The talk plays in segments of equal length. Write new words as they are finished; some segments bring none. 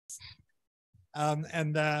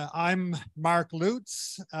I'm Mark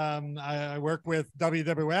Lutz. I work with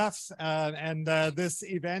WWF, and this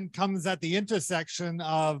event comes at the intersection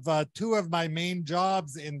of two of my main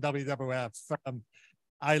jobs in WWF.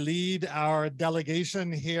 I lead our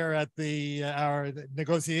delegation here at our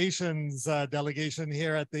negotiations delegation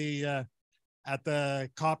here at the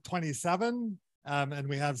COP27, and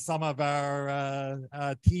we have some of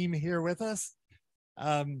our team here with us.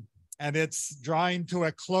 And it's drawing to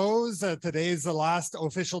a close. Today's the last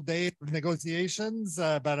official day of negotiations,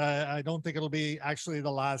 but I don't think it'll be actually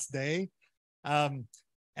the last day. One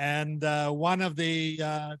of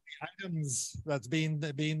the items that's being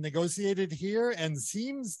negotiated here and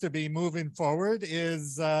seems to be moving forward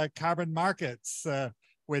is carbon markets,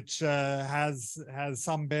 which has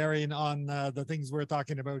some bearing on the things we're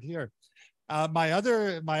talking about here. My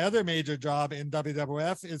other major job in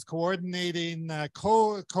WWF is coordinating,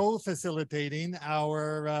 co-facilitating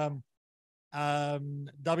our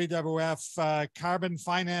WWF Carbon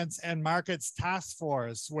Finance and Markets Task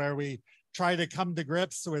Force, where we try to come to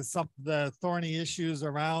grips with some of the thorny issues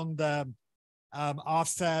around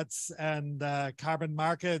offsets and carbon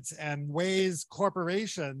markets and ways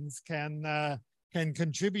corporations can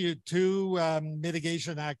contribute to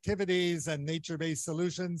mitigation activities and nature-based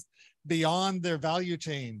solutions beyond their value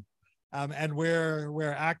chain. And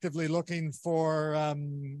we're actively looking for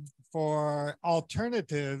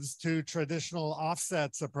alternatives to traditional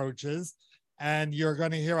offsets approaches. And you're going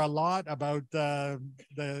to hear a lot about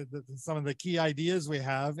some of the key ideas we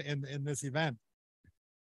have in this event.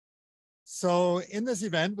 So in this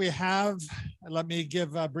event, we have, let me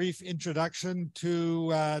give a brief introduction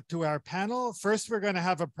to our panel. First, we're going to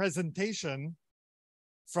have a presentation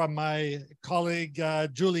from my colleague,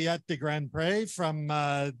 Juliette de Grandpré from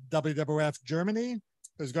WWF Germany,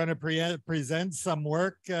 who's going to present some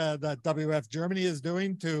work that WWF Germany is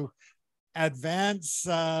doing to advance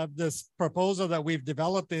this proposal that we've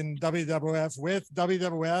developed in WWF with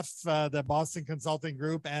WWF, the Boston Consulting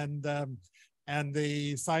Group, and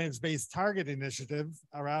the Science Based Target Initiative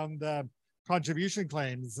around contribution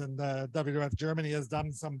claims. And WWF Germany has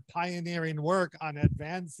done some pioneering work on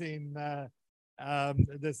advancing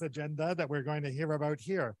this agenda that we're going to hear about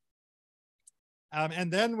here.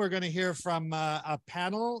 And then we're going to hear from a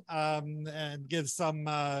panel and give some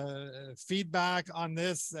feedback on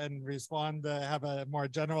this and respond, have a more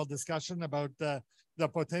general discussion about the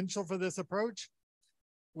potential for this approach.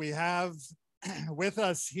 We have with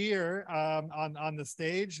us here on the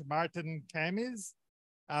stage, Martin Kamis,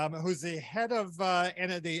 who's the head of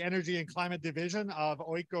the Energy and Climate Division of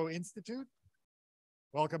OIKO Institute.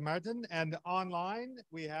 Welcome, Martin. And online,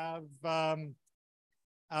 we have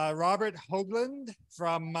Robert Hoagland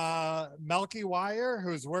from Melky Wire,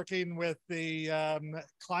 who's working with the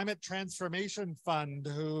Climate Transformation Fund,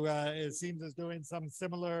 who it seems is doing some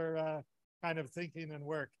similar kind of thinking and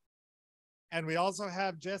work. And we also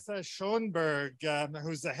have Jessa Schoenberg,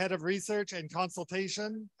 who's the head of research and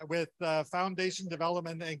consultation with Foundation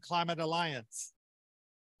Development and Climate Alliance.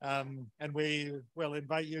 And we will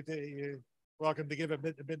invite you to, welcome to give a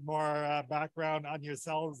bit more background on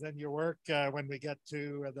yourselves and your work when we get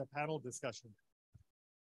to the panel discussion.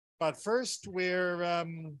 But first, we're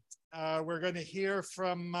going to hear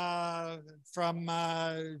from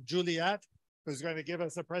Juliette, who's going to give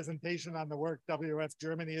us a presentation on the work WWF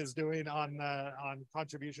Germany is doing on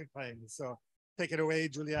contribution claims. So take it away,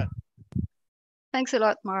 Juliette. Thanks a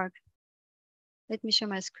lot, Mark. Let me share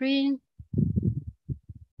my screen.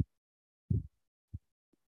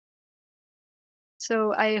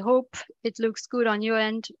 So I hope it looks good on your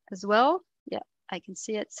end as well. Yeah, I can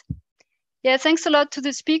see it. Yeah, thanks a lot to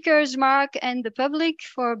the speakers, Mark, and the public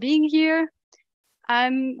for being here. I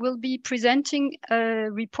will be presenting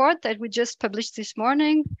a report that we just published this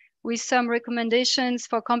morning with some recommendations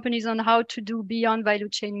for companies on how to do beyond value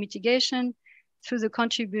chain mitigation through the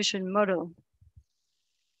contribution model.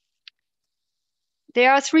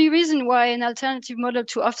 There are three reasons why an alternative model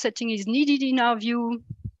to offsetting is needed in our view.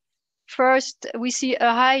 First, we see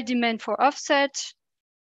a high demand for offset.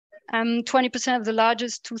 20% of the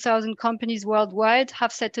largest 2,000 companies worldwide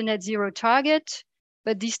have set a net zero target,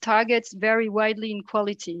 but these targets vary widely in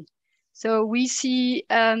quality. So we see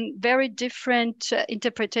very different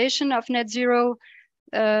interpretation of net zero,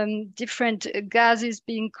 different gases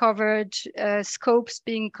being covered, scopes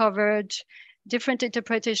being covered, different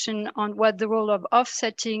interpretation on what the role of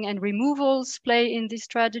offsetting and removals play in these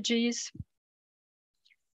strategies.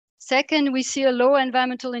 Second, we see a low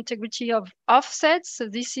environmental integrity of offsets. So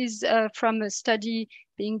this is from a study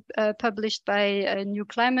being published by New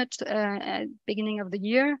Climate beginning of the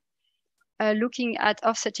year. looking at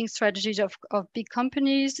offsetting strategies of big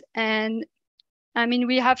companies. And I mean,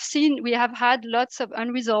 we have had lots of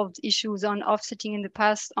unresolved issues on offsetting in the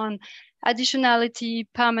past on additionality,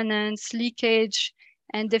 permanence, leakage,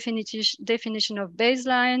 and definition of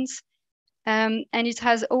baselines. And it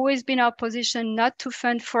has always been our position not to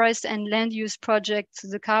fund forest and land use projects to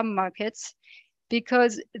the carbon markets,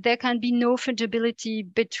 because there can be no fungibility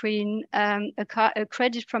between a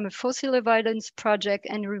credit from a fossil avoidance project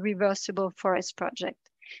and a reversible forest project.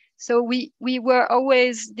 So we were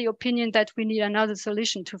always the opinion that we need another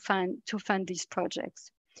solution to fund these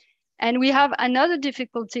projects. And we have another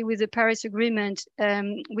difficulty with the Paris Agreement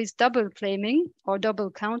with double claiming or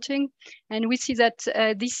double counting. And we see that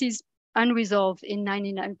this is unresolved in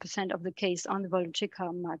 99% of the case on the voluntary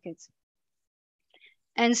carbon markets.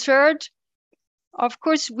 And third, of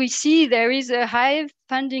course, we see there is a high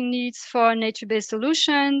funding needs for nature-based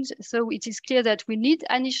solutions. So it is clear that we need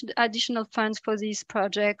additional funds for these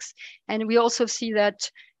projects. And we also see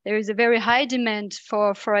that there is a very high demand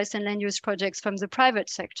for forest and land use projects from the private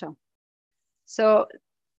sector. So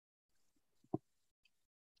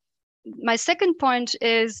my second point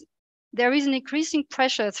is there is an increasing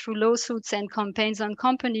pressure through lawsuits and campaigns on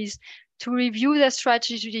companies to review their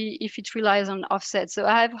strategy if it relies on offsets. So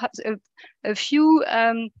I have a few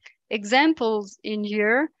examples in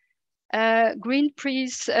here.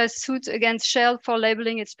 Greenpeace suit against Shell for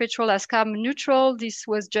labeling its petrol as carbon neutral. This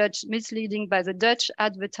was judged misleading by the Dutch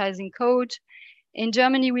advertising code. In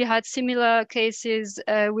Germany, we had similar cases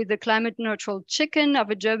with the climate neutral chicken of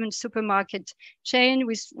a German supermarket chain,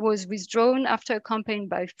 which was withdrawn after a campaign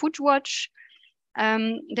by Foodwatch.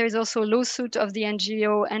 There is also a lawsuit of the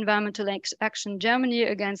NGO Environmental Action Germany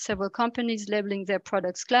against several companies labeling their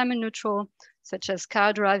products climate neutral, such as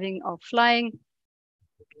car driving or flying.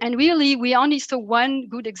 And really, we only saw one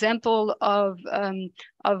good example of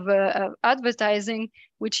advertising,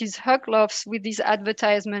 which is Herkloff's with this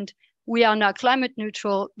advertisement, "We are now climate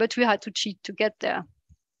neutral, but we had to cheat to get there."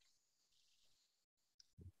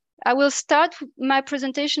 I will start my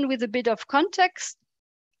presentation with a bit of context.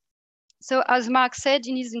 So as Mark said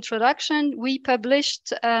in his introduction, we published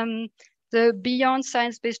the Beyond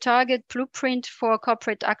Science-Based Target Blueprint for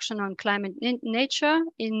Corporate Action on Climate Nature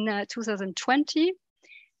in 2020,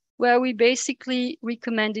 where we basically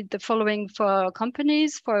recommended the following for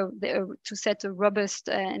companies to set a robust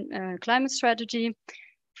climate strategy.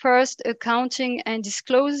 First, accounting and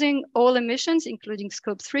disclosing all emissions, including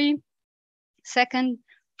scope 3. Second,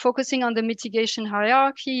 focusing on the mitigation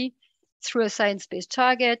hierarchy through a science-based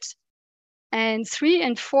target. And 3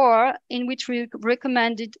 and 4, in which we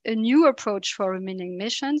recommended a new approach for remaining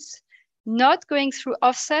emissions, not going through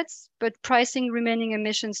offsets, but pricing remaining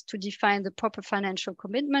emissions to define the proper financial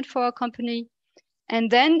commitment for a company,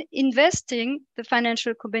 and then investing the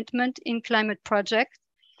financial commitment in climate projects,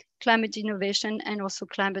 climate innovation, and also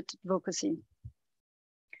climate advocacy.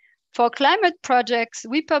 For climate projects,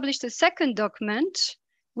 we published a second document,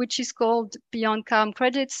 which is called Beyond Carbon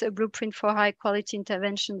Credits, a blueprint for high quality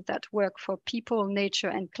interventions that work for people, nature,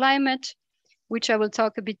 and climate, which I will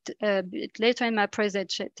talk a bit later in my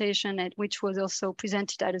presentation, and which was also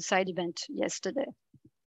presented at a side event yesterday.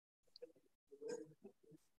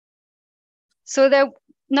 So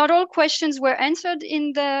not all questions were answered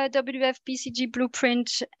in the WF-BCG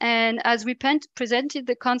blueprint. And as we presented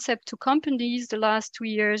the concept to companies the last 2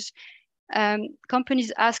 years,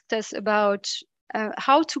 companies asked us about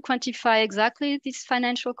how to quantify exactly this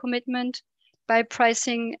financial commitment by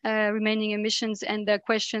pricing remaining emissions, and their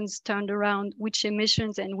questions turned around which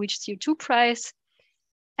emissions and which CO2 price.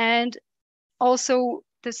 And also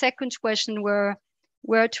the second question were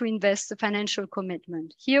where to invest the financial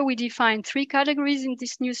commitment. Here we define 3 categories in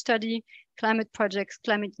this new study: climate projects,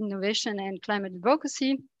 climate innovation, and climate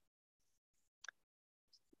advocacy.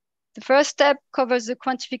 The first step covers the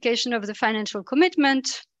quantification of the financial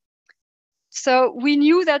commitment. So we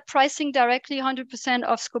knew that pricing directly 100%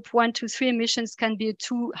 of scope 1, 2, 3 emissions can be a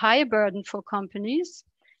too high a burden for companies.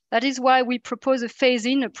 That is why we propose a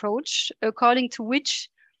phase-in approach, according to which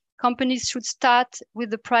companies should start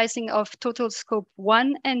with the pricing of total scope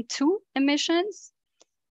 1 and 2 emissions,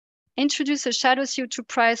 introduce a shadow CO2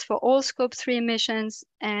 price for all scope 3 emissions,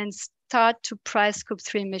 and start to price scope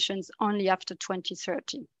 3 emissions only after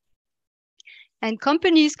 2030. And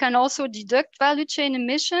companies can also deduct value chain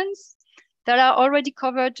emissions that are already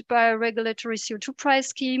covered by a regulatory CO2 price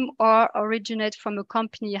scheme or originate from a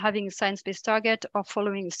company having a science-based target or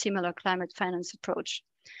following a similar climate finance approach.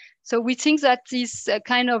 So we think that this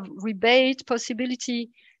kind of rebate possibility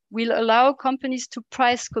will allow companies to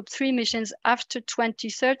price scope 3 emissions after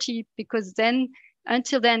 2030, because then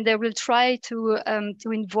Until then, they will try to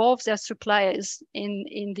involve their suppliers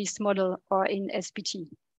in this model or in SPT.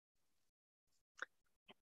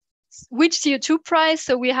 Which CO2 price?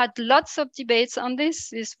 So we had lots of debates on this.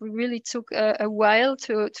 This really took a while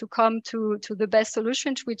to come to the best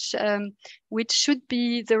solution, which should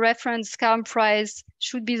be the reference carbon price,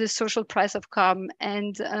 should be the social price of carbon.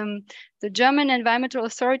 And the German Environmental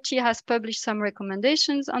Authority has published some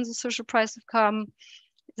recommendations on the social price of carbon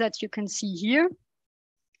that you can see here.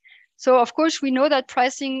 So of course, we know that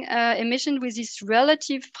pricing emission with this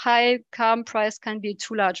relative high carbon price can be a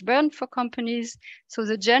too large burden for companies. So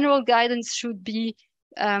the general guidance should be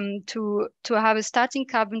to have a starting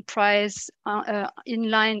carbon price in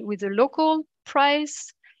line with the local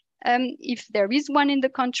price, if there is one in the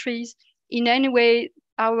countries. In any way,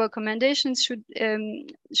 our recommendations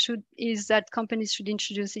is that companies should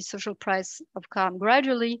introduce the social price of carbon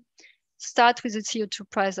gradually. Start with a CO2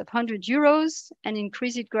 price of 100 euros and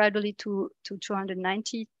increase it gradually to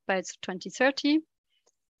 290 by 2030.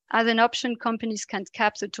 As an option, companies can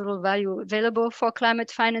cap the total value available for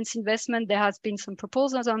climate finance investment. There has been some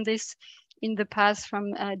proposals on this in the past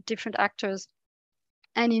from different actors.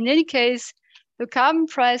 And in any case, the carbon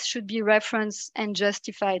price should be referenced and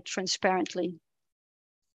justified transparently.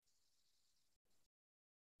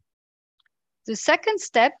 The second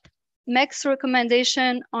step makes a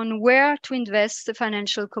recommendation on where to invest the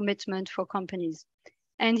financial commitment for companies.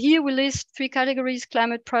 And here we list 3 categories: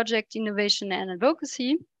 climate project, innovation, and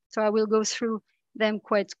advocacy. So I will go through them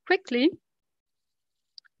quite quickly.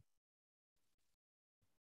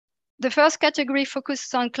 The first category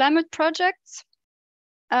focuses on climate projects.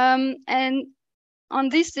 And on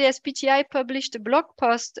this, the SBTi published a blog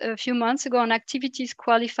post a few months ago on activities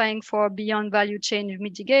qualifying for beyond value chain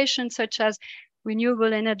mitigation, such as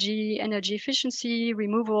renewable energy, energy efficiency,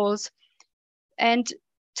 removals. And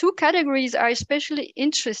 2 categories are especially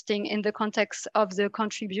interesting in the context of the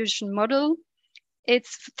contribution model.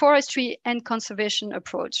 It's forestry and conservation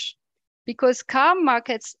approach, because carbon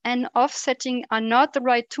markets and offsetting are not the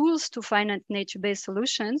right tools to finance nature-based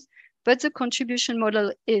solutions, but the contribution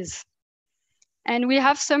model is. And we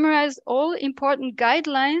have summarized all important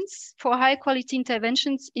guidelines for high-quality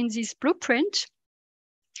interventions in this blueprint.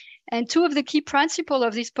 And 2 of the key principles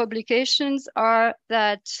of these publications are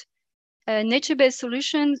that nature-based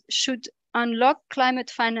solutions should unlock climate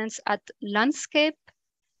finance at landscape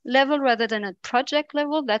level rather than at project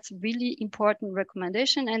level. That's really important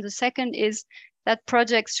recommendation. And the second is that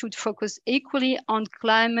projects should focus equally on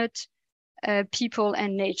climate, people,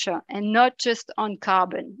 and nature, and not just on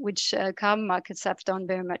carbon, which carbon markets have done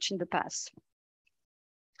very much in the past.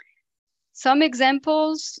 Some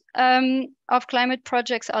examples of climate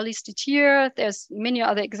projects are listed here. There's many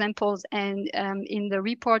other examples, and in the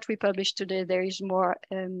report we published today, there is more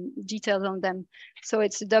details on them. So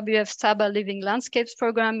it's the WF Sabah Living Landscapes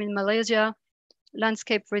Program in Malaysia,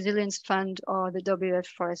 Landscape Resilience Fund, or the WF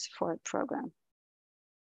Forest Program.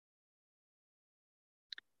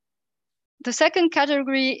 The second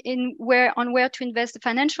category on where to invest the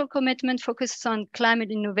financial commitment focuses on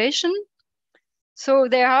climate innovation. So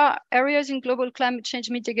there are areas in global climate change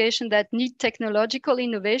mitigation that need technological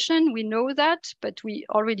innovation. We know that, but we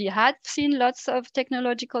already had seen lots of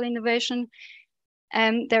technological innovation.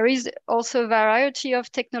 And there is also a variety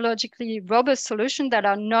of technologically robust solutions that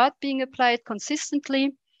are not being applied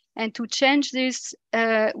consistently. And to change this,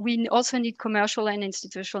 we also need commercial and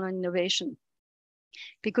institutional innovation,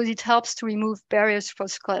 because it helps to remove barriers for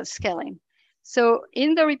scaling. So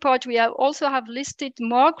in the report, we also have listed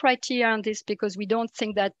more criteria on this, because we don't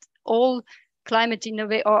think that all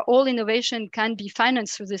innovation can be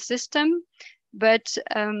financed through the system. But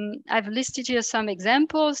I've listed here some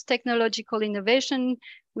examples. Technological innovation,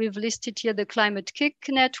 we've listed here the Climate Kick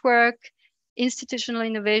Network, institutional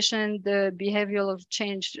innovation, the behavioral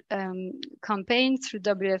change campaign through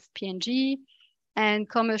WFP&G, and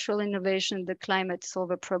commercial innovation, the Climate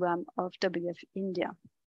Solver program of WF India.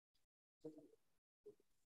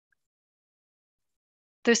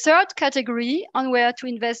 The third category on where to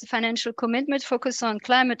invest the financial commitment focus on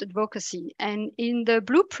climate advocacy. And in the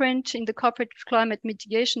blueprint, in the corporate climate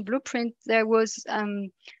mitigation blueprint, there was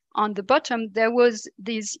on the bottom, there was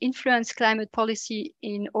this influence climate policy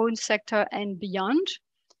in own sector and beyond.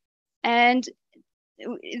 And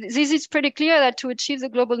this is pretty clear that to achieve the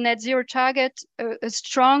global net zero target, a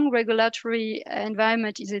strong regulatory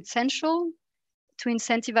environment is essential to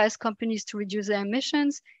incentivize companies to reduce their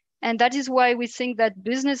emissions. And that is why we think that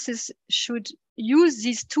businesses should use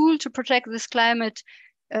this tool to protect this climate,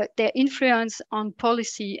 their influence on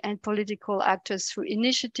policy and political actors through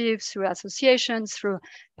initiatives, through associations, through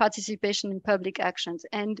participation in public actions.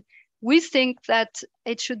 And we think that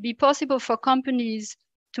it should be possible for companies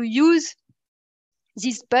to use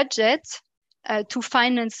this budget to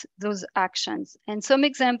finance those actions. And some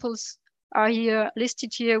examples are here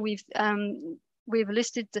listed here. We've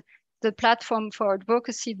listed the platform for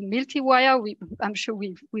advocacy, the Milky Wire. I'm sure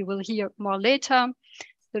we will hear more later.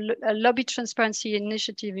 The Lobby Transparency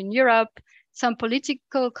Initiative in Europe, some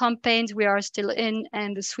political campaigns we are still in,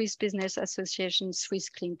 and the Swiss Business Association, Swiss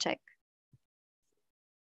Clean Tech.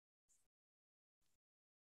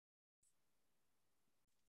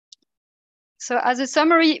 So as a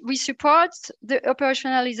summary, we support the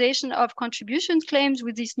operationalization of contribution claims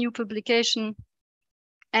with this new publication.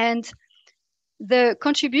 And the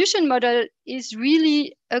contribution model is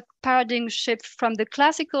really a paradigm shift from the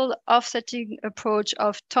classical offsetting approach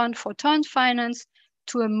of ton-for-ton finance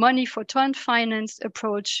to a money-for-ton finance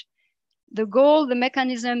approach. The goal, the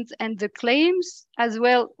mechanisms, and the claims as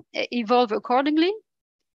well evolve accordingly.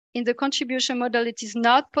 In the contribution model, it is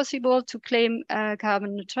not possible to claim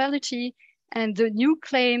carbon neutrality, and the new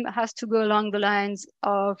claim has to go along the lines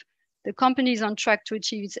of the company is on track to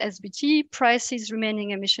achieve its SBT, prices remaining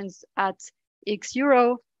emissions at X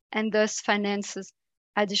euro, and thus finances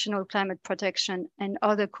additional climate protection and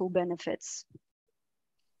other co-benefits.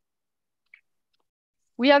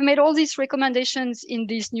 We have made all these recommendations in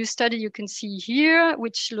this new study you can see here,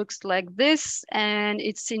 which looks like this, and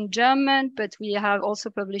it's in German, but we have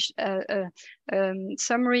also published a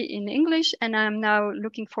summary in English, and I'm now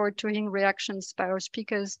looking forward to hearing reactions by our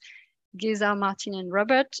speakers, Geza, Martin, and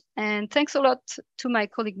Robert. And thanks a lot to my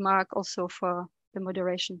colleague Mark also for the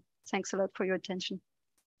moderation. Thanks a lot for your attention.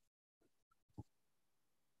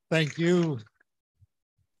 Thank you.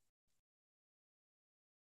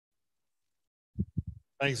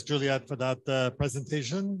 Thanks, Juliette, for that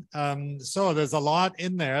presentation. So there's a lot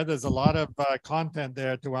in there. There's a lot of content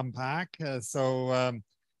there to unpack.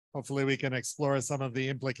 Hopefully we can explore some of the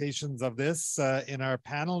implications of this in our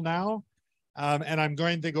panel now. And I'm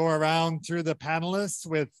going to go around through the panelists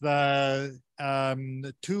with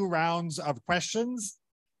 2 rounds of questions.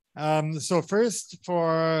 So first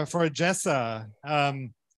for Geza,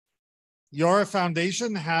 your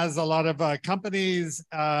foundation has a lot of companies,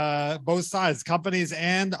 both sides, companies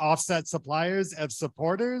and offset suppliers as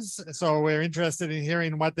supporters. So we're interested in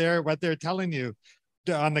hearing what they're telling you.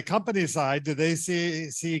 On the company side, do they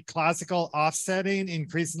see classical offsetting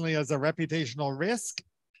increasingly as a reputational risk?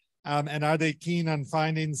 And are they keen on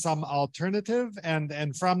finding some alternative?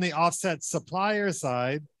 And from the offset supplier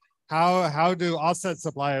side, how do offset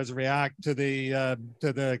suppliers react to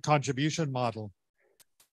the contribution model?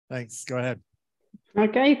 Thanks. Go ahead.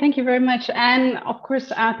 Okay, thank you very much. And of course,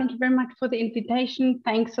 thank you very much for the invitation.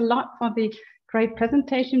 Thanks a lot for the great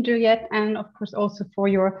presentation, Juliette, and of course also for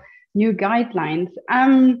your new guidelines.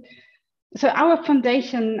 So our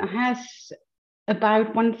foundation has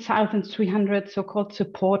about 1,300 so-called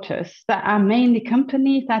supporters that are mainly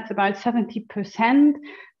companies. That's about 70%.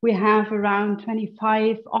 We have around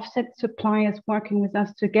 25 offset suppliers working with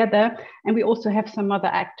us together, and we also have some other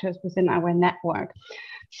actors within our network.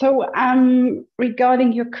 So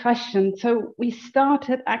regarding your question, so we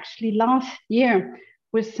started actually last year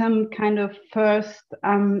with some kind of first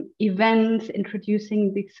events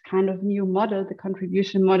introducing this kind of new model, the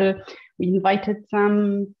contribution model. We invited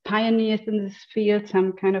some pioneers in this field,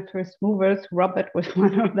 some kind of first movers. Robert was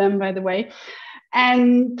one of them, by the way.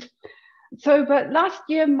 And so, but last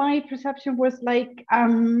year, my perception was like,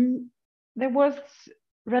 there was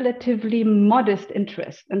relatively modest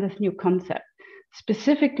interest in this new concept.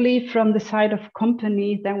 Specifically from the side of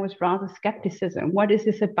companies, there was rather skepticism. What is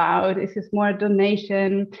this about? Is this more a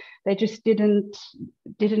donation? They just didn't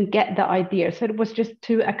get the idea. So it was just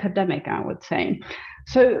too academic, I would say.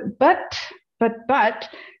 So, but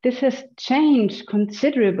this has changed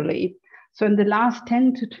considerably. So in the last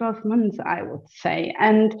 10 to 12 months, I would say.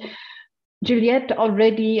 And Juliette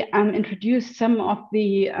already introduced some of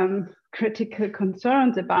the critical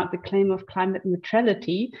concerns about the claim of climate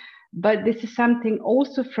neutrality. But this is something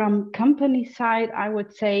also from company side, I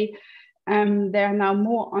would say, they are now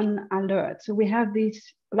more on alert. So we have these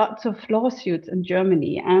lots of lawsuits in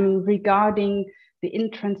Germany regarding the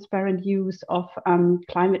intransparent use of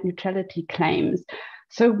climate neutrality claims.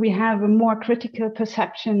 So we have a more critical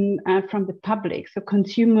perception from the public. So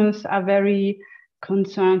consumers are very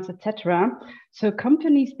concerned, etc. So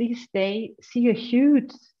companies these days see a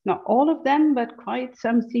huge, not all of them, but quite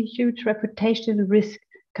some see huge reputation risk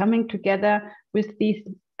coming together with these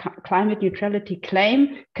climate neutrality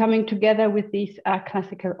claim, coming together with these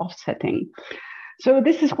classical offsetting. So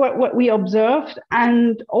this is what we observed,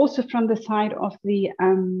 and also from the side of the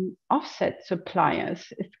offset suppliers,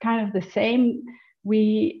 it's kind of the same.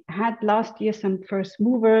 We had last year some first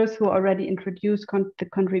movers who already introduced the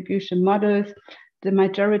contribution models. The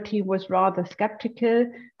majority was rather skeptical,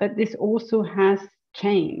 but this also has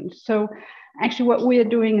changed. So actually what we are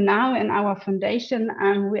doing now in our foundation,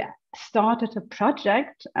 we started a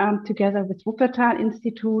project together with Wuppertal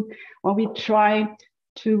Institute, where we try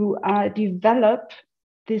to develop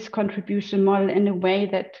this contribution model in a way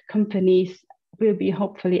that companies will be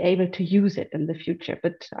hopefully able to use it in the future.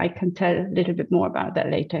 But I can tell a little bit more about that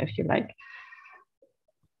later if you like.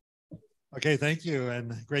 Okay, thank you.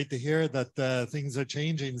 And great to hear that things are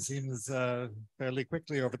changing, seems fairly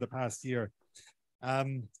quickly over the past year.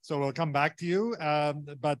 So we'll come back to you.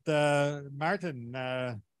 But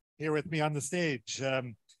Martin, here with me on the stage.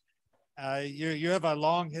 You have a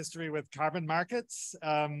long history with carbon markets.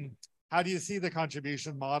 How do you see the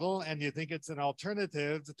contribution model? And you think it's an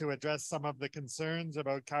alternative to address some of the concerns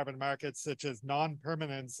about carbon markets, such as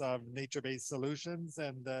non-permanence of nature-based solutions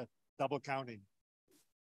and double counting?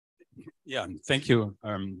 Yeah, thank you.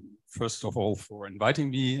 First of all, for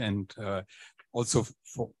inviting me, and also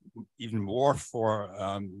for even more for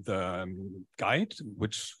the guide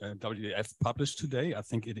which WWF published today. I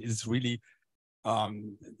think it is really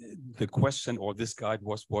the question, or this guide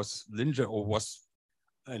was linear or was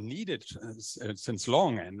needed since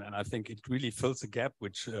long, and I think it really fills a gap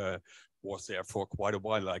which was there for quite a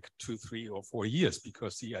while, like 2, 3, or 4 years,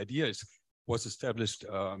 because the idea was established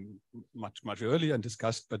much earlier and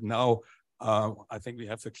discussed, but now I think we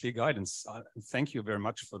have the clear guidance. Thank you very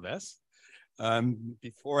much for this.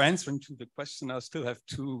 Before answering to the question, I still have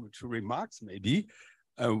two remarks maybe.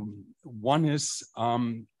 One is,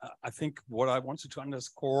 I think what I wanted to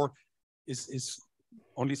underscore is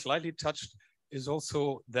only slightly touched, is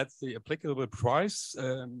also that the applicable price,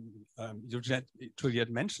 Juliette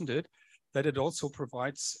mentioned it, that it also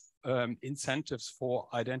provides incentives for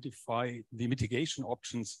identify the mitigation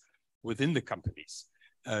options within the companies.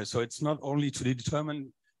 So it's not only to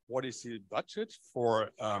determine what is the budget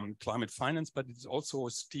for climate finance, but it also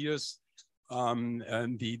steers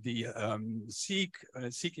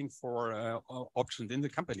seeking for options in the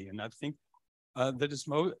company. And I think that is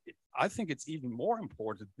I think it's even more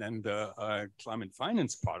important than the climate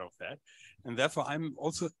finance part of that. And therefore, I'm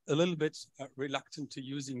also a little bit reluctant to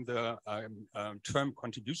using the term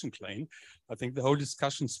contribution claim. I think the whole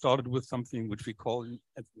discussion started with something which we call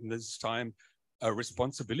at this time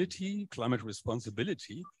responsibility, climate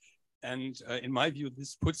responsibility. And in my view,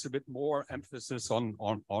 this puts a bit more emphasis on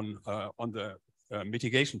the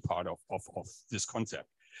mitigation part of this concept.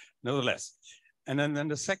 Nevertheless, and then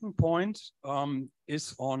the second point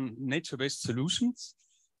is on nature-based solutions.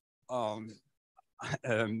 I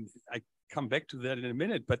come back to that in a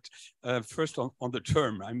minute, but first on the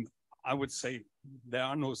term, I would say there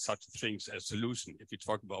are no such things as solution if you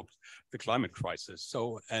talk about the climate crisis.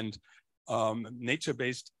 So, and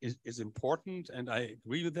nature-based is important, and I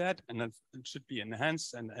agree with that, and it should be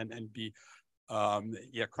enhanced and be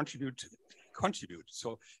contribute.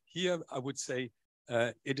 So here I would say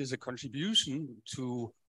it is a contribution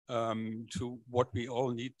to what we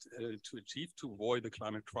all need to achieve to avoid the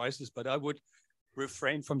climate crisis. But I would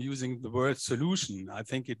refrain from using the word solution. I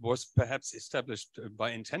think it was perhaps established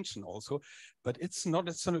by intention also, but it's not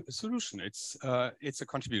a solution. It's a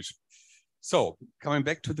contribution. So coming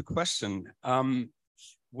back to the question,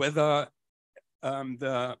 whether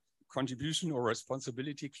the contribution or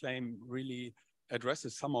responsibility claim really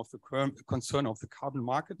addresses some of the concern of the carbon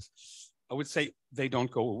market, I would say they don't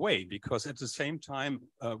go away, because at the same time,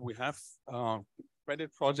 we have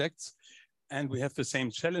credit projects and we have the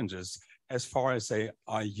same challenges as far as they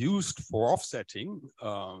are used for offsetting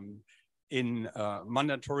in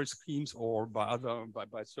mandatory schemes or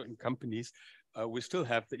by certain companies. We still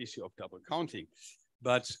have the issue of double counting,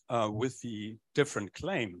 but with the different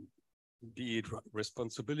claim, be it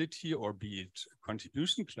responsibility or be it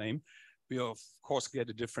contribution claim, we of course get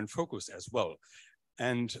a different focus as well.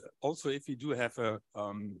 And also, if we do have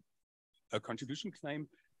a contribution claim,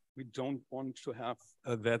 we don't want to have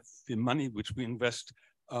that the money which we invest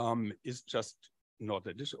is just not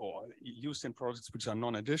additional or used in projects which are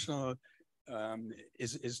non-additional,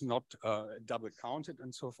 is not double counted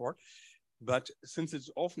and so forth. But since it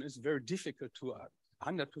often is very difficult to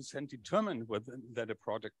 100% determine whether that a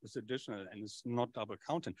project is additional and is not double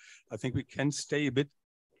counted, I think we can stay a bit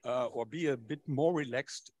or be a bit more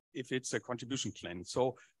relaxed if it's a contribution claim.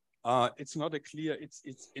 So it's not a clear, it's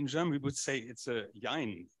in German we would say it's a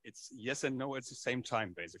Jein. It's yes and no at the same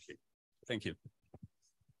time, basically. Thank you.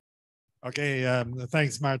 Okay,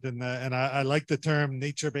 thanks, Martin. And I like the term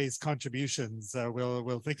nature-based contributions.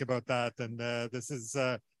 We'll think about that. And this is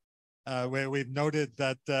we've noted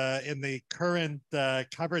that in the current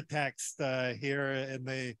cover text here in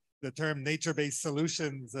the term nature-based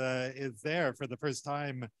solutions is there for the first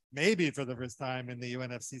time, maybe for the first time in the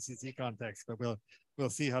UNFCCC context, but we'll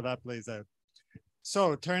see how that plays out.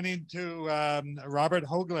 So turning to Robert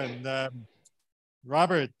Hoagland.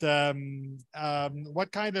 Robert,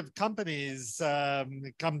 what kind of companies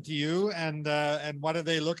come to you, and what are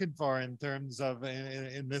they looking for in terms of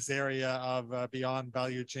in this area of beyond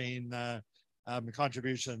value chain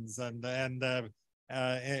contributions, and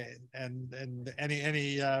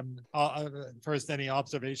any first any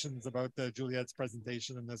observations about Juliette's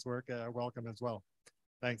presentation in this work? Welcome as well.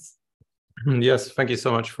 Thanks. Yes, thank you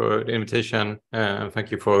so much for the invitation, and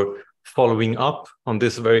thank you for following up on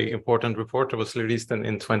this very important report that was released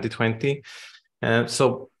in 2020.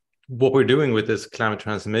 So what we're doing with this Climate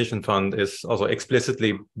Transformation Fund is also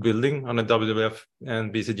explicitly building on a WWF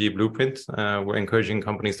and BCG blueprint. We're encouraging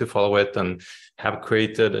companies to follow it and have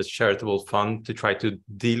created a charitable fund to try to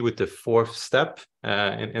deal with the fourth step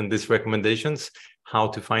in these recommendations, how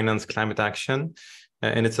to finance climate action.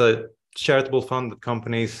 And it's a charitable fund that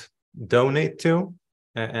companies donate to,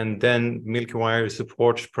 and then Milky Wire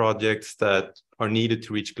supports projects that are needed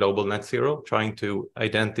to reach global net zero, trying to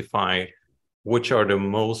identify which are the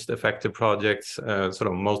most effective projects, sort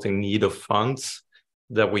of most in need of funds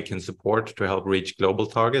that we can support to help reach global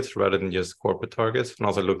targets rather than just corporate targets, and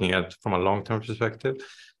also looking at from a long-term perspective.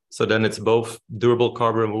 So then it's both durable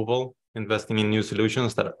carbon removal, investing in new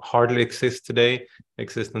solutions that hardly exist today,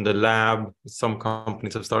 exist in the lab. Some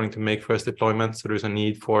companies are starting to make first deployments, so there's a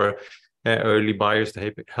need for early buyers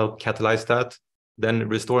to help catalyze that. Then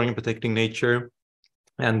restoring and protecting nature,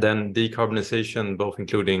 and then decarbonization, both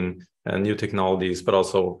including new technologies, but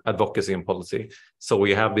also advocacy and policy. So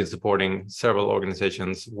we have been supporting several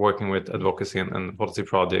organizations working with advocacy and policy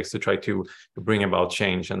projects to try to bring about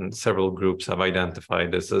change, and several groups have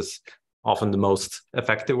identified this as often the most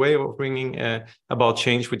effective way of bringing about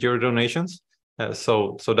change with your donations.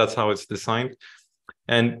 So that's how it's designed.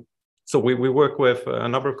 And so we work with a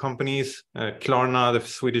number of companies, Klarna, the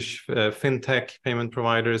Swedish fintech payment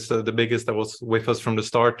providers, the biggest that was with us from the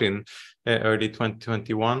start in early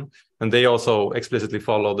 2021. And they also explicitly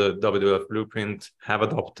follow the WWF blueprint, have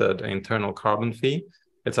adopted an internal carbon fee.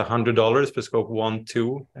 It's $100 for scope 1,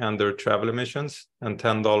 2, and their travel emissions, and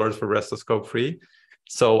 $10 for rest of scope 3.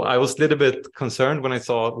 So I was a little bit concerned when I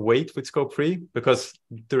saw weight with scope 3, because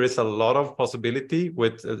there is a lot of possibility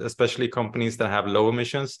with especially companies that have low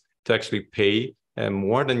emissions to actually pay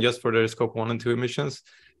more than just for their scope 1 and 2 emissions.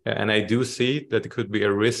 And I do see that there could be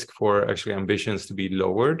a risk for actually ambitions to be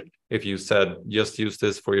lowered if you said just use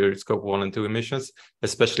this for your scope 1 and 2 emissions,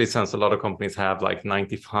 especially since a lot of companies have like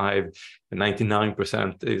 95 and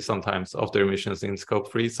 99% sometimes of their emissions in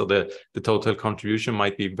scope 3. So the total contribution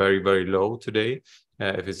might be very, very low today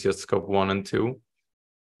if it's just scope 1 and 2.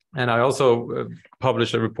 And I also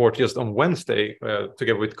published a report just on Wednesday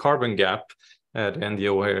together with Carbon Gap, the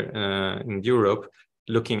NGO here in Europe,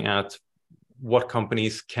 looking at what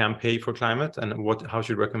companies can pay for climate and how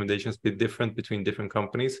should recommendations be different between different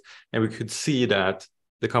companies. And we could see that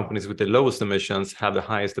the companies with the lowest emissions have the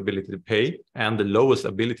highest ability to pay and the lowest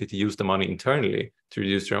ability to use the money internally to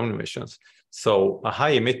reduce their own emissions. So a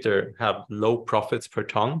high emitter have low profits per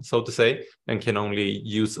ton, so to say, and can only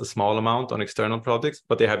use a small amount on external projects,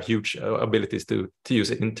 but they have huge abilities to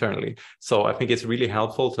use it internally. So I think it's really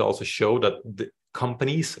helpful to also show that the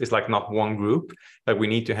companies is like not one group, that we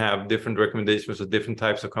need to have different recommendations for different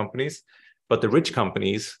types of companies. But the rich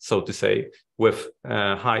companies, so to say, with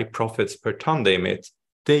high profits per ton they emit,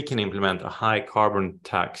 they can implement a high carbon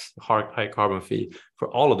tax, high carbon fee for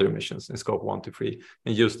all of their emissions in scope 1 to 3,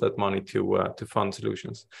 and use that money to fund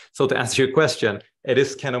solutions. So to answer your question, it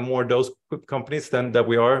is kind of more those companies then that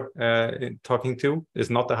we are talking to.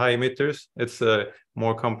 It's not the high emitters. It's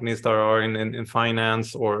more companies that are in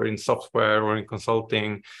finance or in software or in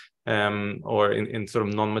consulting, or in sort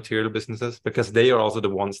of non-material businesses, because they are also the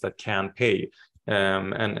ones that can pay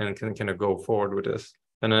and can kind of go forward with this.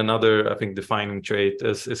 And another, I think, defining trait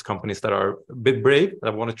is companies that are a bit brave,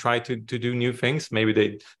 that want to try to do new things. Maybe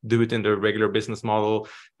they do it in their regular business model,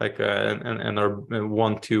 like and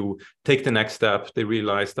want to take the next step. They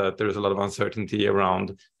realize that there's a lot of uncertainty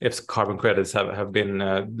around if carbon credits have been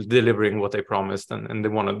delivering what they promised, and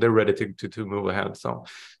they're ready to move ahead. So,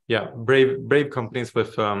 yeah, brave companies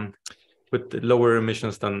with lower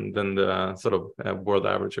emissions than the sort of world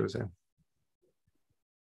average, I would say.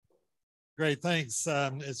 Great, thanks.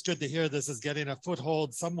 It's good to hear this is getting a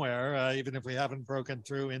foothold somewhere, even if we haven't broken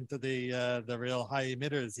through into the real high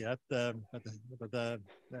emitters yet. But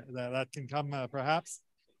that can come perhaps.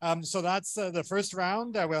 So that's the first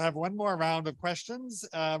round. We'll have one more round of questions,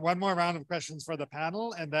 for the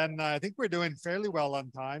panel. And then I think we're doing fairly well on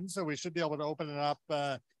time. So we should be able to open it up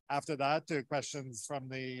after that to questions from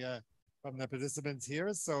the participants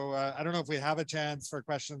here. So I don't know if we have a chance for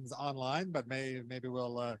questions online, but maybe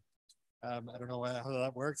we'll, I don't know how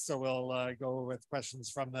that works. So we'll go with questions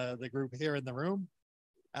from the group here in the room.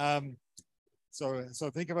 So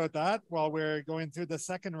think about that while we're going through the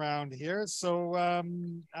second round here. So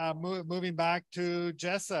moving back to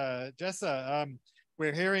Jessa. Jessa,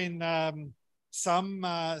 we're hearing some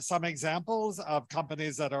examples of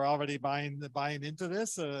companies that are already buying into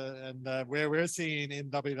this, and where we're seeing in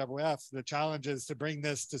WWF the challenge is to bring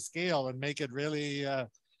this to scale and make it really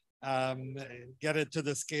get it to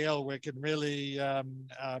the scale where it can really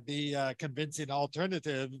be a convincing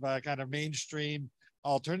alternative, kind of mainstream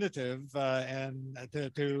alternative and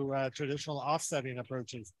to traditional offsetting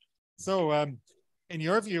approaches. So in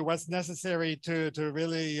your view, what's necessary to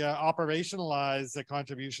really operationalize the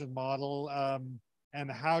contribution model, and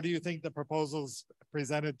how do you think the proposals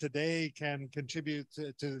presented today can contribute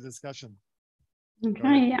to the discussion?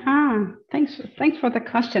 Okay, thanks for the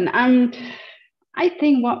question. I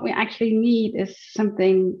think what we actually need is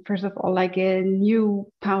something, first of all, like a new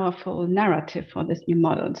powerful narrative for this new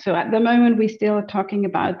model. So at the moment, we're still talking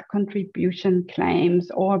about contribution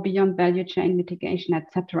claims or beyond value chain mitigation,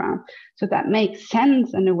 etc. So that makes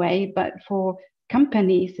sense in a way, but for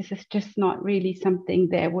companies, this is just not really something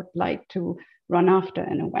they would like to run after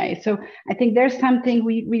in a way. So I think there's something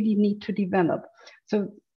we really need to develop. So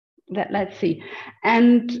let's see.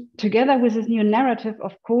 And together with this new narrative,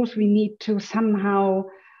 of course, we need to somehow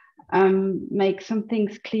make some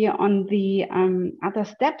things clear on the other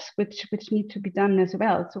steps which need to be done as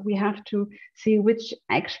well. So we have to see which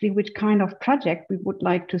kind of project we would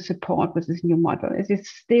like to support with this new model. Is it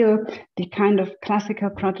still the kind of classical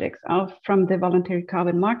projects from the voluntary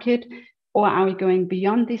carbon market, or are we going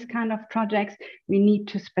beyond these kind of projects? We need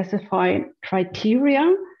to specify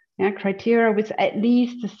criteria with at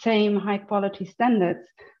least the same high quality standards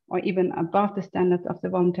or even above the standards of the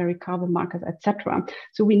voluntary carbon markets, etc.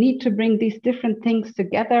 So we need to bring these different things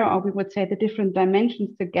together, or we would say the different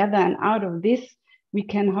dimensions together, and out of this, we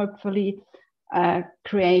can hopefully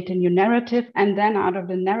create a new narrative, and then out of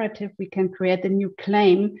the narrative, we can create a new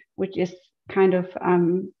claim, which is kind of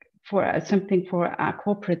something for our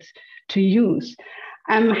corporates to use.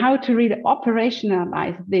 How to really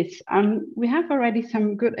operationalize this. We have already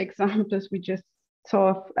some good examples. We just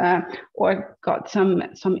saw or got some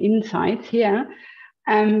insights here.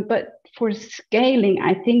 But for scaling,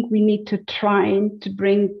 I think we need to try to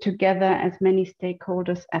bring together as many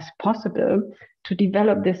stakeholders as possible to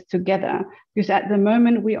develop this together. Because at the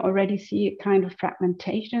moment, we already see a kind of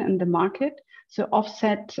fragmentation in the market. So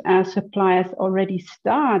offset suppliers already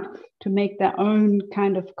start to make their own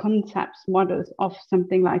kind of concepts, models of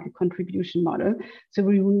something like a contribution model. So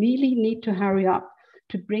we really need to hurry up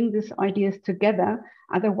to bring these ideas together.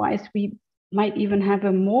 Otherwise, we might even have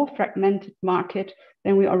a more fragmented market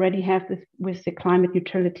than we already have with the climate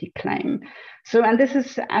neutrality claim. So, and this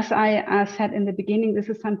is, as I said in the beginning, this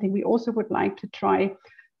is something we also would like to try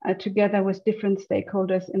together with different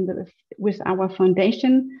stakeholders with our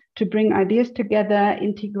foundation to bring ideas together,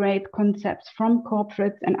 integrate concepts from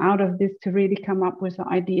corporates, and out of this to really come up with an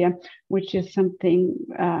idea which is something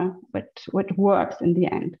what works in the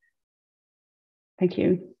end. Thank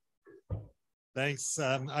you. Thanks.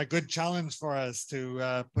 A good challenge for us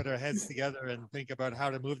to put our heads together and think about how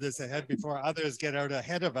to move this ahead before others get out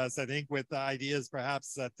ahead of us, I think, with the ideas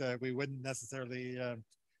perhaps that we wouldn't necessarily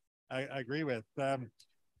agree with.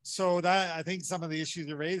 So that, I think some of the issues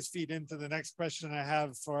you raised feed into the next question I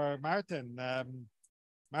have for Martin.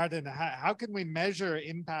 Martin, how can we measure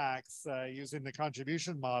impacts using the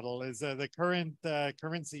contribution model? Is the current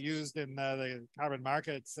currency used in the carbon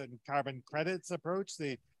markets and carbon credits approach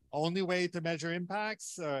the only way to measure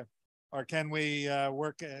impacts, or can we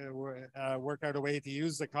work out a way to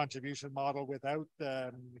use the contribution model without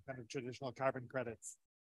kind of traditional carbon credits?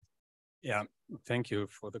 Yeah, thank you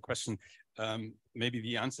for the question. Maybe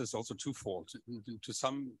the answer is also twofold. To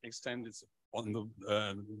some extent, it's on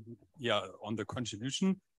the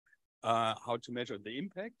contribution, how to measure the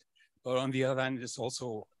impact. But on the other hand, it's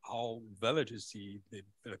also how valid is the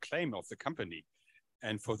claim of the company.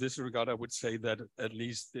 And for this regard, I would say that at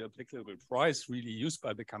least the applicable price really used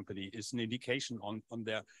by the company is an indication on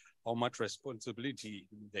their how much responsibility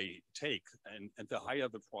they take. And the higher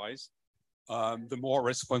the price, the more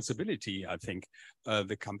responsibility I think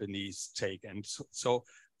the companies take. And so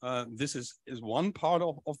this is one part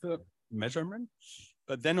of the measurement.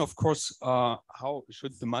 But then, of course, how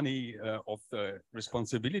should the money of the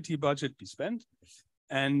responsibility budget be spent?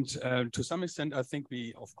 And to some extent, I think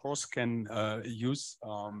we, of course, can use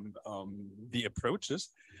the approaches.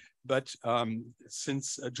 But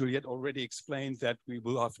since Juliette already explained that we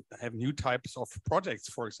will have new types of projects,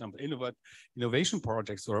 for example, innovation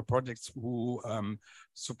projects or projects who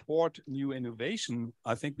support new innovation,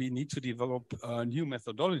 I think we need to develop new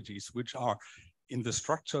methodologies, which are in the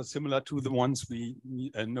structure similar to the ones we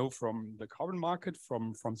know from the carbon market,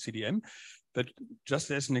 from CDM. But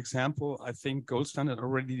just as an example, I think Gold Standard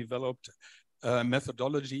already developed a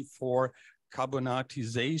methodology for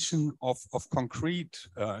carbonatization of concrete.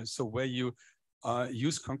 So where you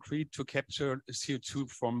use concrete to capture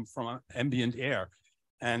CO2 from ambient air.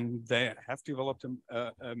 And they have developed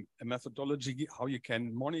a methodology how you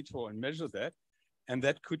can monitor and measure that. And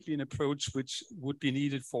that could be an approach which would be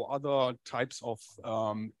needed for other types of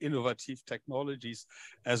innovative technologies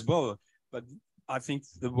as well. But I think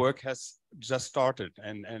the work has just started,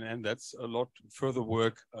 and that's a lot further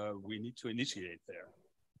work we need to initiate there.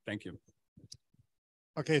 Thank you.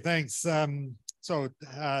 Okay, thanks. So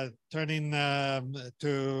turning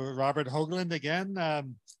to Robert Hoagland again.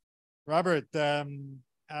 Robert,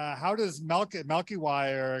 how does Milky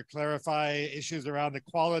Wire clarify issues around the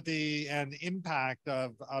quality and impact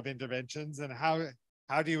of interventions, and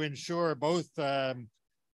how do you ensure both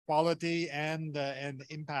quality and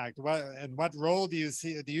impact? What role do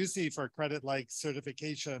you see for credit like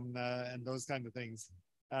certification and those kind of things?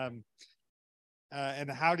 And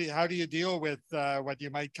how do you deal with what you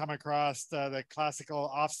might come across the classical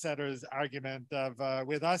offsetters argument of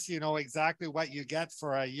with us, you know exactly what you get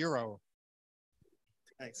for €1?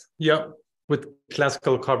 Thanks. Yeah, with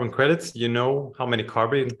classical carbon credits, you know how many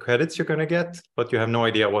carbon credits you're going to get, but you have no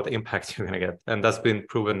idea what impact you're going to get. And that's been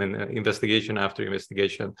proven in investigation after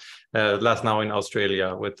investigation. Last now in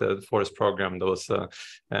Australia with the forest program, there was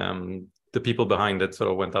the people behind it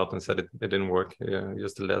sort of went out and said it didn't work,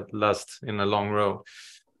 just the last in a long row.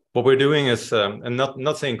 What we're doing is, and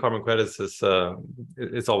not saying carbon credits is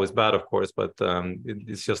it's always bad, of course, but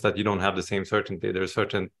it's just that you don't have the same certainty. There's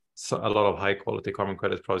a lot of high quality carbon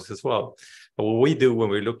credit projects as well. But what we do when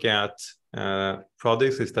we look at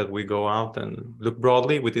projects is that we go out and look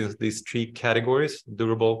broadly within these 3 categories: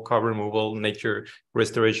 durable, carbon removal, nature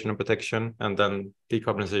restoration and protection, and then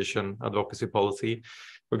decarbonization advocacy policy.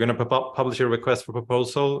 We're going to publish a request for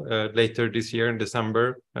proposal later this year in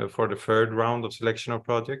December for the 3rd round of selection of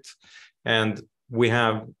projects. And we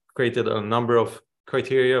have created a number of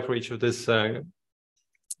criteria for each of this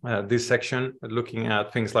section, looking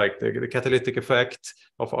at things like the catalytic effect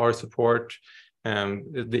of our support,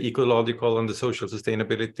 the ecological and the social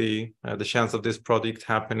sustainability, the chance of this project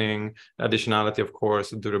happening, additionality, of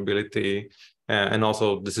course, durability, and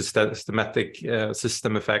also the systematic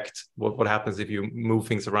system effect. What happens if you move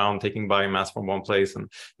things around, taking biomass from one place and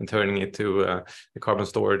turning it to the carbon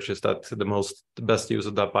storage? Is that the best use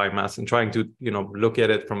of that biomass? And trying to look at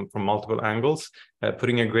it from multiple angles,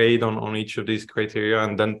 putting a grade on each of these criteria,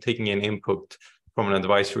 and then taking in input from an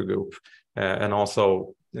advisory group, and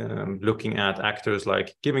also looking at actors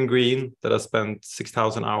like Giving Green that have spent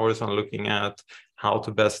 6,000 hours on looking at how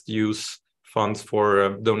to best use funds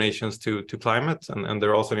for donations to climate, and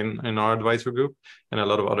they're also in our advisory group, and a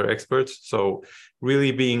lot of other experts. So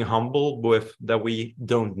really being humble with that we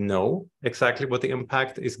don't know exactly what the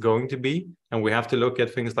impact is going to be, and we have to look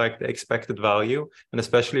at things like the expected value, and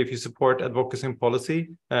especially if you support advocacy and policy,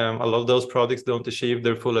 a lot of those projects don't achieve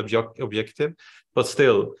their full objective, but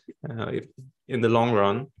still in the long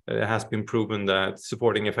run, it has been proven that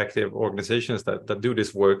supporting effective organizations that do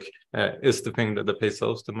this work is the thing that pays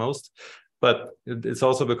those the most. But it's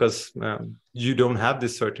also because you don't have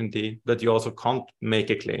this certainty that you also can't make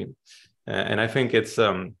a claim. And I think it's,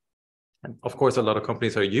 of course, a lot of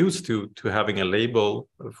companies are used to having a label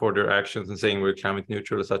for their actions and saying we're climate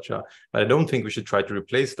neutral, etc. But I don't think we should try to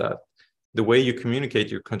replace that. The way you communicate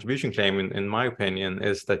your contribution claim, in my opinion,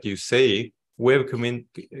 is that you say, we have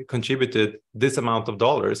contributed this amount of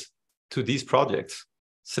dollars to these projects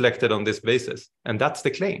selected on this basis. And that's the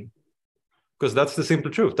claim. Because that's the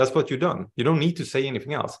simple truth. That's what you've done. You don't need to say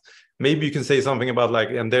anything else. Maybe you can say something about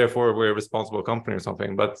like, and therefore we're a responsible company or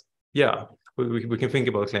something. But yeah, we can think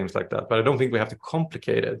about claims like that. But I don't think we have to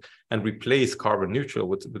complicate it and replace carbon neutral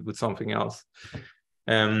with something else.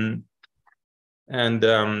 But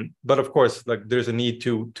of course, like there's a need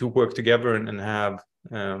to work together and have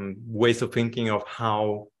ways of thinking of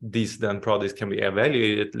how these then products can be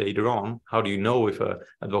evaluated later on. How do you know if a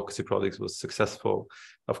advocacy product was successful?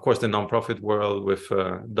 Of course, the nonprofit world with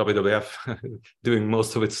WWF doing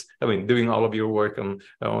most of its, doing all of your work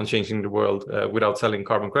on changing the world without selling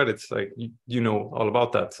carbon credits, like you know all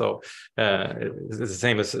about that. So it's the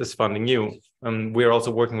same as funding you. We're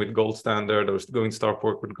also working with Gold Standard, or going to start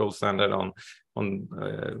work with Gold Standard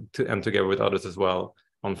and together with others as well,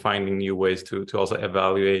 on finding new ways to also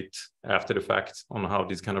evaluate after the fact on how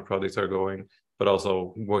these kind of projects are going, but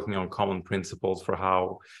also working on common principles for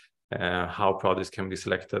how projects can be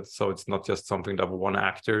selected. So it's not just something that one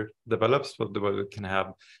actor develops, but it can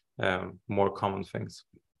have more common things.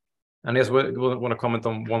 And yes, we want to comment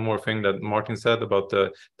on one more thing that Martin said about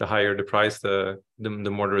the higher the price, the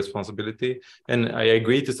more the responsibility. And I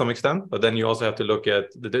agree to some extent, but then you also have to look at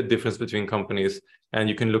the difference between companies, and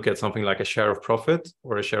you can look at something like a share of profit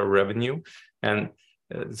or a share of revenue. And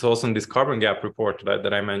it's also in this carbon gap report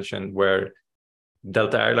that I mentioned, where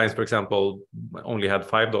Delta Airlines, for example, only had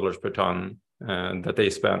 $5 per ton that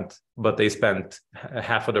they spent, but they spent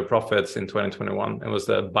half of their profits in 2021, and was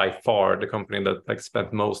by far the company that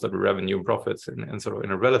spent most of the revenue and profits in sort of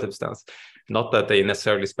in a relative sense. Not that they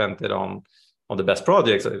necessarily spent it on the best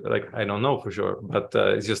projects, I don't know for sure, but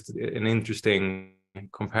it's just an interesting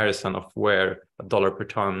comparison of where $1 per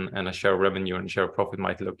ton and a share of revenue and share of profit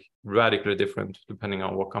might look radically different depending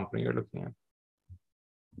on what company you're looking at.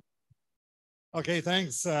 Okay,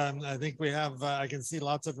 thanks. I think we have, I can see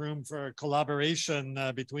lots of room for collaboration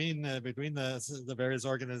between the various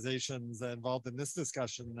organizations involved in this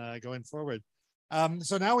discussion going forward.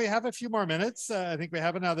 So now we have a few more minutes. I think we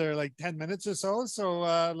have another like 10 minutes or so. So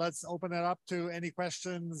let's open it up to any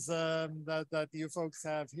questions that you folks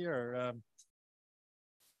have here.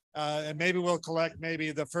 And maybe we'll collect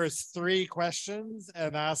maybe the first 3 questions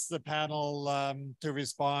and ask the panel to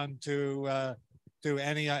respond to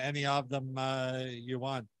any of them you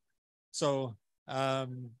want. So,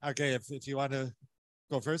 okay, if you want to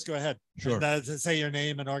go first, go ahead. Sure. And, say your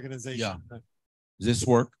name and organization. Yeah. Does this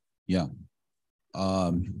work? Yeah.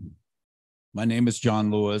 My name is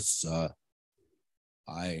John Lewis.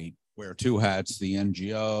 I wear 2 hats, the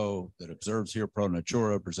NGO that observes here, Pro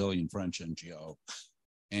Natura, Brazilian-French NGO,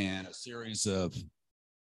 and a series of,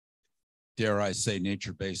 dare I say,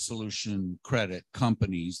 nature-based solution credit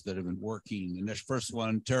companies that have been working. And this first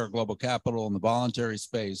one, Terra Global Capital, in the voluntary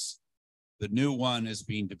space. The new one is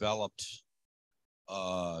being developed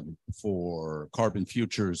for carbon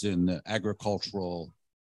futures in the agricultural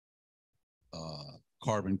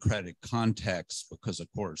carbon credit context, because of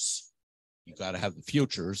course you got to have the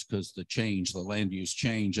futures, because the land use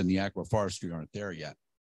change and the agroforestry aren't there yet.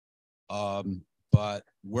 But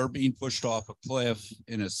we're being pushed off a cliff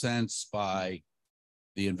in a sense by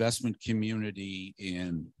the investment community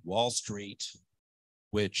in Wall Street,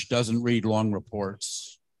 which doesn't read long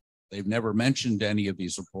reports. They've never mentioned any of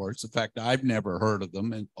these reports. In fact, I've never heard of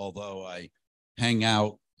them, and although I hang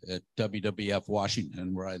out at WWF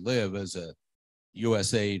Washington, where I live, as a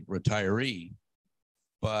USAID retiree.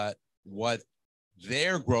 But what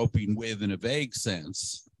they're groping with in a vague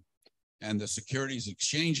sense, and the Securities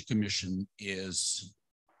Exchange Commission is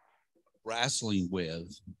wrestling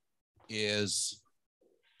with, is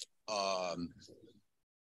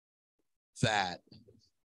that,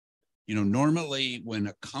 normally when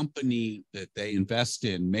a company that they invest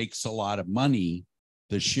in makes a lot of money,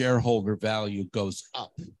 the shareholder value goes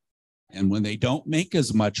up. And when they don't make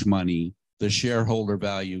as much money, the shareholder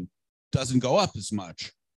value doesn't go up as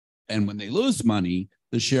much. And when they lose money,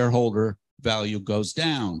 the shareholder value goes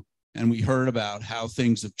down. And we heard about how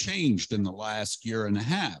things have changed in the last year and a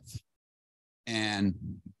half. And,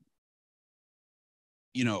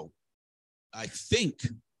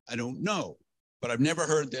 I don't know, but I've never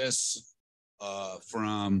heard this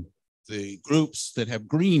from the groups that have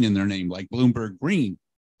green in their name, like Bloomberg Green.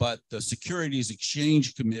 But the Securities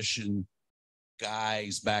Exchange Commission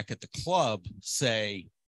guys back at the club say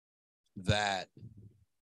that,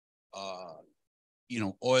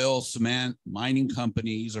 oil, cement, mining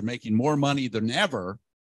companies are making more money than ever,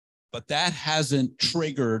 but that hasn't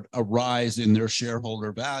triggered a rise in their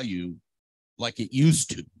shareholder value like it used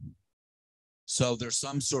to. So there's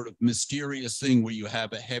some sort of mysterious thing where you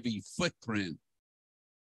have a heavy footprint,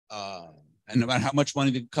 and no matter how much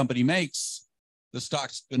money the company makes, the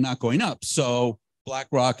stock's not going up. So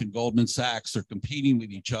BlackRock and Goldman Sachs are competing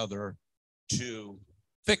with each other to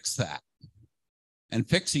fix that. And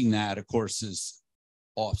fixing that, of course, is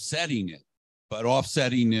offsetting it, but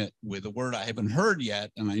offsetting it with a word I haven't heard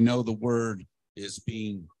yet. And I know the word is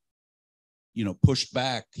being, pushed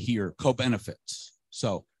back here, co-benefits.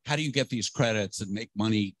 So how do you get these credits and make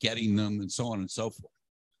money getting them and so on and so forth?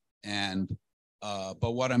 And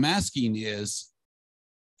but what I'm asking is,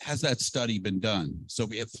 has that study been done? So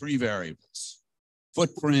we have three variables: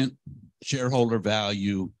 footprint, shareholder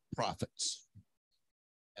value, profits.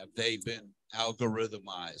 Have they been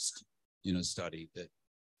algorithmized in a study that?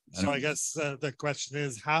 So I guess the question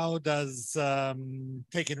is, how does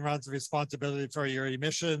taking responsibility for your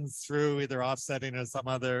emissions through either offsetting or some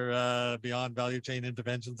other beyond value chain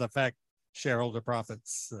interventions affect shareholder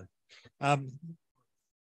profits?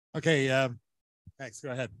 Okay, thanks.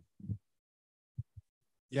 Go ahead.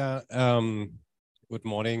 Yeah, good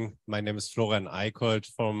morning. My name is Florian Eichold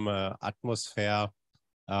from Atmosphere.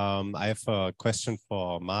 I have a question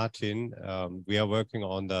for Martin. We are working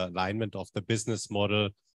on the alignment of the business model,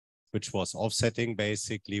 which was offsetting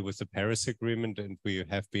basically with the Paris Agreement, and we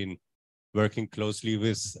have been working closely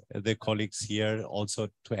with the colleagues here also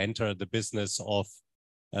to enter the business of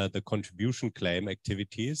the contribution claim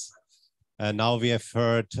activities. Now we have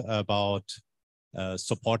heard about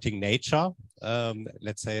supporting nature,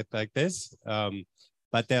 let's say it like this,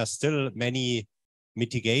 but there are still many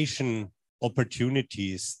mitigation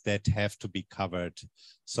opportunities that have to be covered.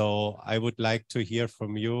 So I would like to hear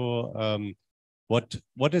from you,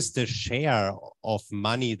 what is the share of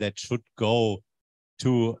money that should go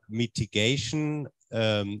to mitigation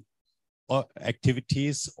or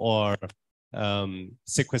activities or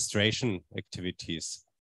sequestration activities?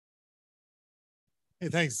 Hey,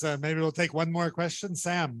 thanks. Maybe we'll take one more question.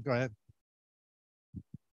 Sam, go ahead.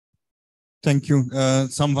 Thank you.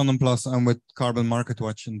 Sam van den Plas. I'm with Carbon Market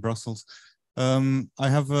Watch in Brussels. I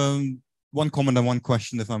have one comment and one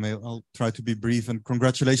question, if I may. I'll try to be brief. And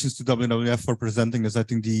congratulations to WWF for presenting this. I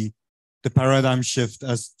think the paradigm shift,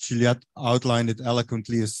 as Juliette outlined it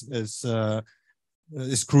eloquently, is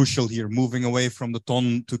crucial here. Moving away from the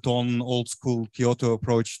ton-to-ton old school Kyoto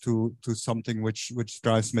approach to something which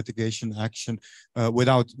drives mitigation action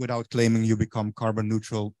without claiming you become carbon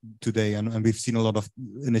neutral today. And we've seen a lot of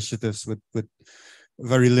initiatives with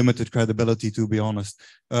very limited credibility, to be honest.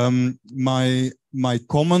 My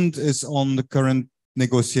comment is on the current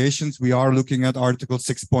negotiations. We are looking at Article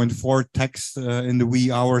 6.4 text in the wee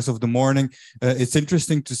hours of the morning. It's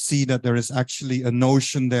interesting to see that there is actually a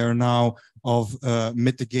notion there now of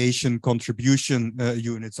mitigation contribution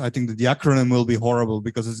units. I think that the acronym will be horrible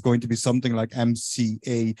because it's going to be something like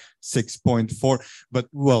MCA 6.4, but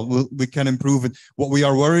well, we can improve it. What we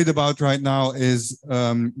are worried about right now is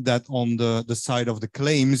that on the side of the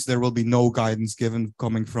claims, there will be no guidance given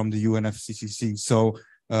coming from the UNFCCC. So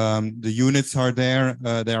the units are there,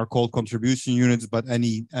 they are called contribution units, but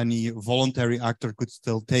any voluntary actor could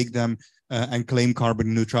still take them and claim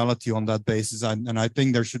carbon neutrality on that basis. And I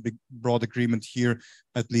think there should be broad agreement here,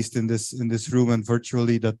 at least in this room and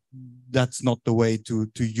virtually, that that's not the way to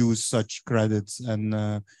use such credits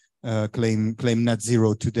and claim net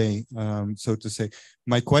zero today, so to say.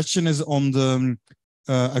 My question is on the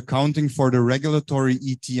accounting for the regulatory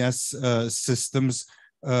ETS systems.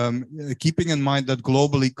 Keeping in mind that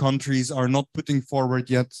globally countries are not putting forward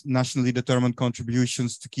yet nationally determined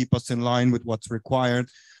contributions to keep us in line with what's required,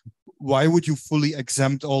 why would you fully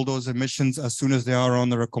exempt all those emissions as soon as they are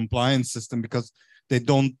under a compliance system? Because they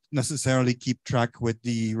don't necessarily keep track with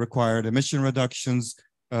the required emission reductions.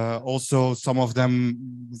 Also, some of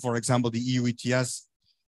them, for example, the EU ETS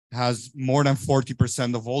has more than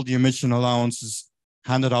 40% of all the emission allowances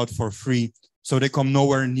handed out for free. So they come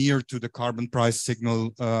nowhere near to the carbon price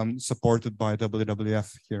signal supported by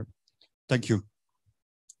WWF here. Thank you.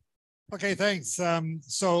 Okay, thanks.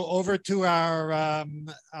 So over to our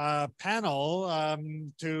panel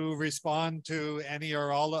to respond to any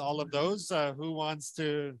or all of those. Who wants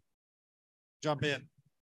to jump in?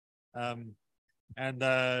 And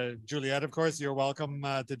Juliette, of course, you're welcome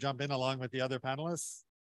to jump in along with the other panelists.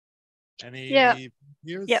 Any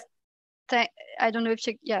views? Yeah. I don't know if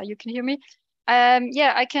you can hear me.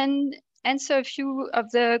 Yeah, I can answer a few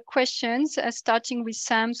of the questions, starting with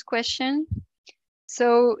Sam's question.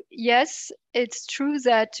 So yes, it's true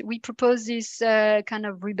that we propose this kind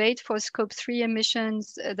of rebate for Scope 3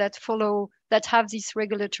 emissions that have this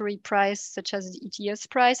regulatory price, such as the ETS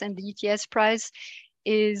price, and the ETS price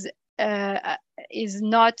is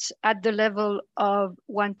not at the level of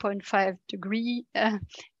 1.5 degree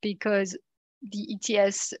because the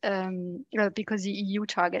ETS, because the EU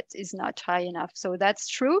target is not high enough. So that's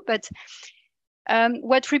true, but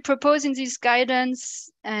what we propose in this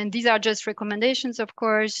guidance, and these are just recommendations, of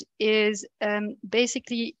course, is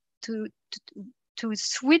basically to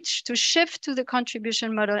shift to the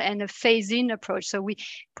contribution model and a phase-in approach. So we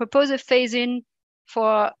propose a phase-in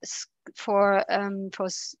for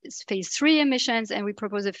phase 3 emissions, and we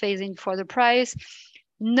propose a phase-in for the price,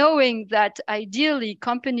 knowing that ideally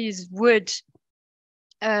companies would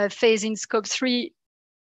phase in scope 3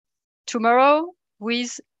 tomorrow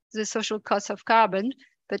with the social cost of carbon,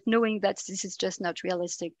 but knowing that this is just not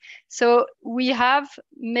realistic. So we have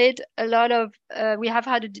made a lot of, we have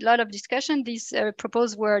had a lot of discussion. These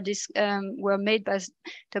proposals were made by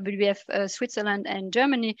WWF Switzerland and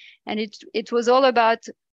Germany, and it was all about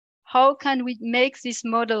how can we make this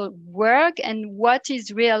model work and what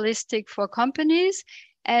is realistic for companies.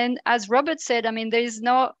 And as Robert said, I mean, there's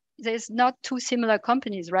not two similar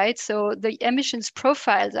companies, right? So the emissions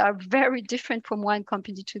profiles are very different from one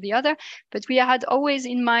company to the other, but we had always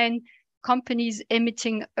in mind companies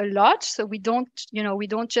emitting a lot. So we don't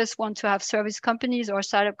just want to have service companies or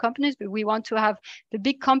startup companies, but we want to have the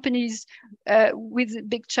big companies with a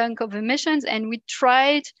big chunk of emissions. And we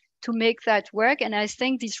tried to make that work. And I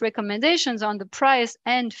think these recommendations on the price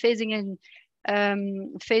and phasing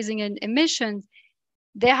in emissions,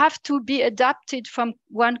 they have to be adapted from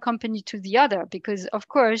one company to the other, because of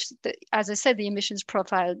course, as I said, the emissions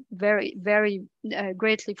profile vary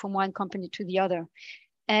greatly from one company to the other.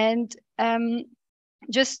 And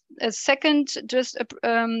just a second,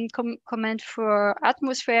 comment for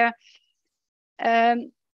Atmosphere.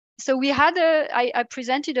 So we had I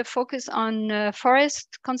presented a focus on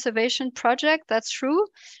forest conservation project. That's true.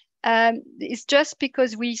 It's just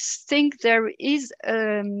because we think there is,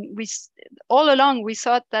 all along we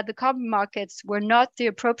thought that the carbon markets were not the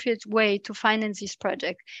appropriate way to finance this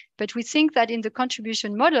project. But we think that in the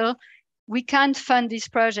contribution model, we can fund this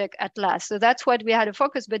project at last. So that's what we had a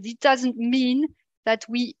focus, but it doesn't mean that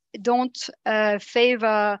we don't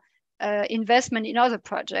favor investment in other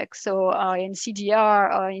projects. So in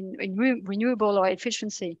CDR or in renewable or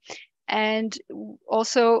efficiency. And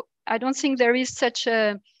also, I don't think there is such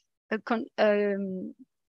a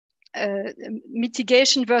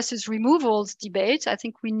mitigation versus removals debate. I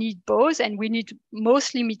think we need both, and we need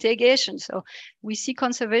mostly mitigation. So we see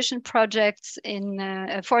conservation projects in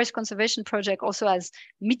a forest conservation project also as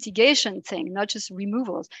mitigation thing, not just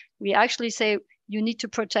removals. We actually say you need to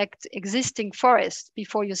protect existing forests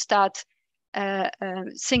before you start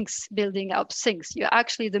building up sinks. You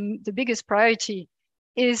actually, the biggest priority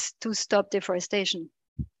is to stop deforestation.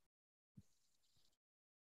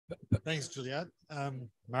 Thanks, Juliette.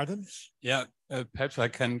 Martin? Yeah, perhaps I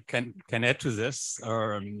can add to this.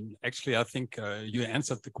 Actually, I think you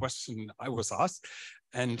answered the question I was asked,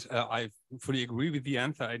 and I fully agree with the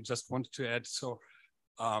answer. I just wanted to add, so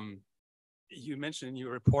you mentioned in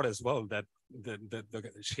your report as well that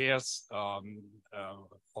the shares of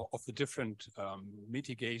the different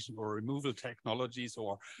mitigation or removal technologies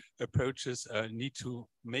or approaches need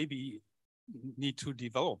to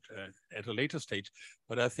develop at a later stage.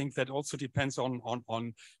 But I think that also depends on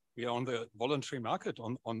we are on the voluntary market,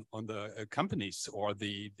 on the companies or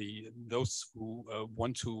those who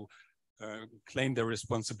want to claim their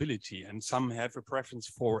responsibility. And some have a preference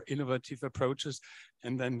for innovative approaches,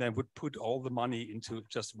 and then they would put all the money into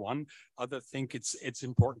just one. Others think it's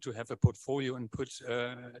important to have a portfolio and put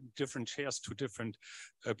different shares to different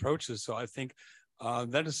approaches. So I think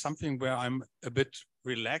that is something where I'm a bit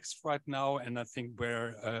relaxed right now, and I think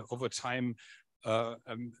where over time a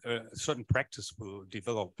certain practice will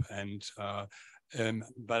develop. And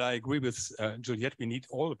but I agree with Juliette, we need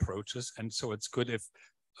all approaches, and so it's good if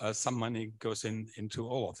some money goes into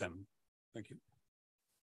all of them. Thank you.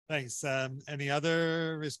 Thanks. Any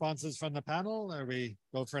other responses from the panel, or we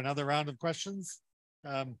go for another round of questions?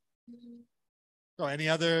 So any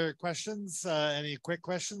other questions? Any quick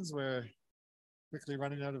questions? We're quickly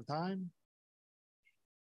running out of time.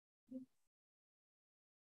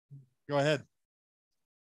 Go ahead.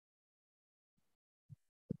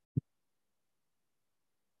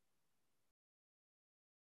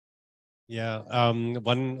 Yeah,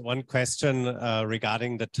 one question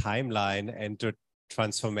regarding the timeline and the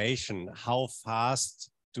transformation. How fast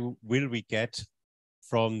will we get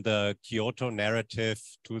from the Kyoto narrative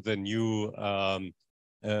to the new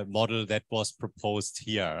model that was proposed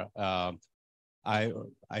here?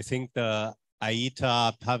 I think the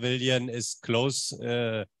AITA pavilion is close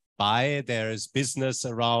by. There is business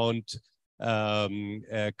around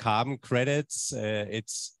carbon credits.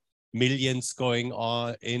 It's millions going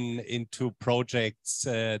on into projects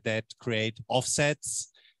that create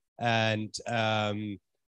offsets, and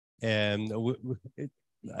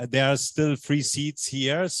there are still free seats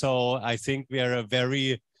here. So I think we are a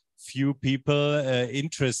very few people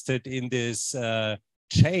interested in this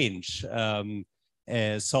change.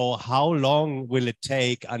 So how long will it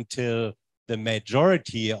take until the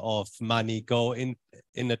majority of money go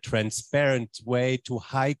in a transparent way to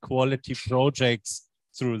high quality projects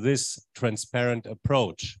through this transparent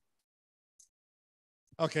approach?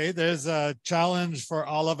 Okay, there's a challenge for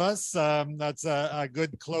all of us. That's a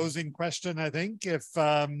good closing question, I think. If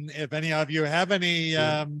any of you have any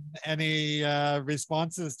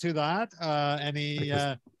responses to that, any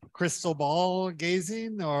crystal ball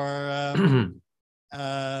gazing or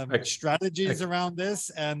strategies around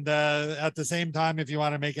this, and at the same time, if you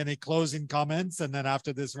want to make any closing comments, and then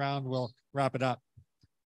after this round, we'll wrap it up.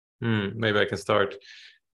 Maybe I can start.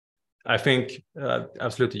 I think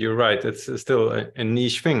absolutely, you're right. It's still a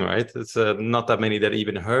niche thing, right? It's not that many that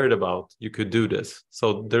even heard about you could do this.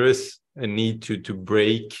 So there is a need to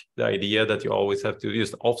break the idea that you always have to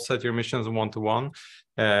just offset your emissions one-to-one.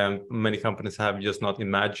 Many companies have just not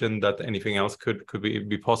imagined that anything else could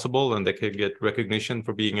be possible, and they could get recognition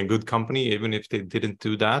for being a good company, even if they didn't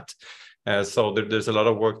do that. So there's a lot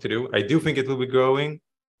of work to do. I do think it will be growing.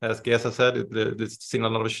 As Gesa said, it's seen a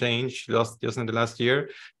lot of change just in the last year.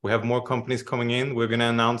 We have more companies coming in. We're going to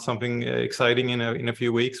announce something exciting in a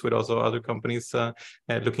few weeks with also other companies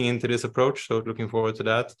looking into this approach. So looking forward to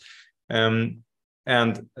that.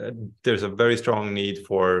 And there's a very strong need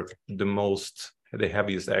for the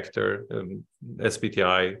heaviest actor,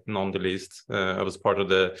 SBTi, none the least. I was part of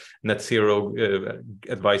the Net Zero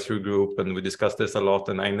advisory group, and we discussed this a lot.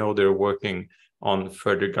 And I know they're working on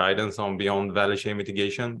further guidance on beyond value chain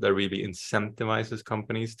mitigation that really incentivizes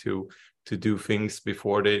companies to do things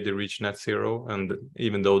before they reach net zero. And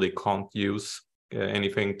even though they can't use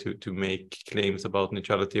anything to make claims about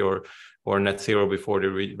neutrality or net zero before they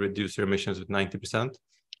reduce their emissions with 90%.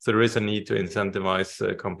 So there is a need to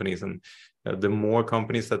incentivize companies, and the more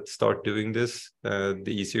companies that start doing this, the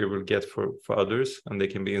easier it will get for others, and they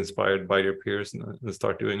can be inspired by their peers and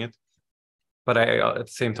start doing it. But at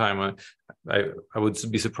the same time, I would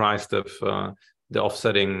be surprised if the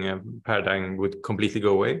offsetting paradigm would completely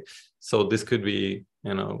go away. So this could be,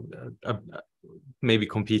 maybe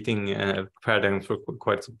competing paradigms for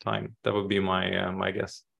quite some time. That would be my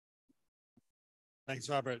guess. Thanks,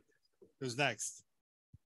 Robert. Who's next?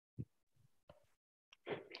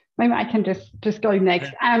 Maybe I can just go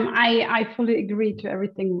next. I fully agree to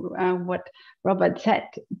everything what Robert said,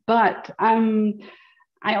 but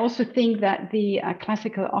I also think that the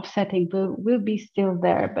classical offsetting will be still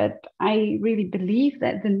there, but I really believe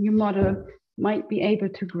that the new model might be able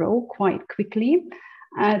to grow quite quickly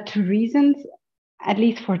to reasons, at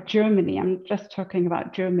least for Germany. I'm just talking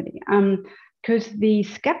about Germany, because the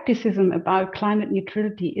skepticism about climate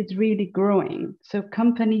neutrality is really growing. So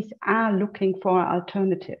companies are looking for an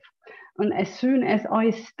alternative. And as soon as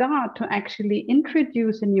I start to actually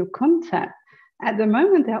introduce a new concept, at the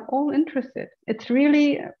moment, they're all interested. It's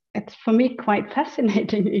for me quite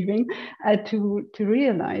fascinating even to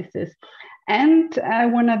realize this. And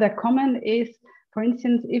one other comment is, for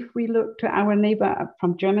instance, if we look to our neighbor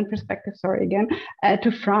from German perspective, sorry again,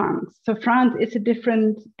 to France. So France is a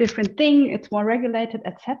different thing. It's more regulated,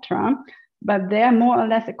 etc. But there, more or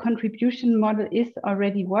less, a contribution model is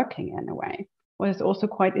already working in a way, which is also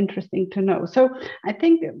quite interesting to know. So I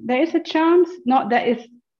think there is a chance, not that is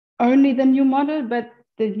only the new model, but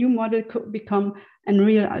the new model could become a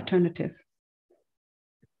real alternative.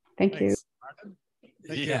 Thank you.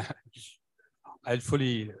 Yeah, I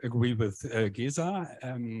fully agree with Gesa,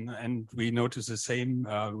 and we notice the same.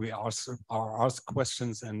 We are asked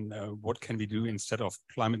questions, and what can we do instead of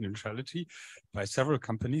climate neutrality by several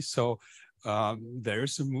companies. So there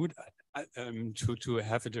is a mood to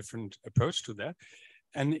have a different approach to that.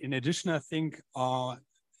 And in addition, I think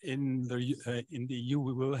in the EU,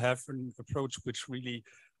 we will have an approach which really,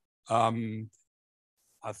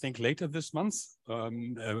 I think later this month,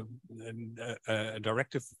 a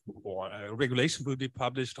directive or a regulation will be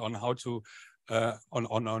published on how to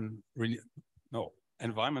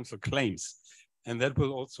environmental claims, and that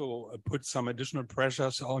will also put some additional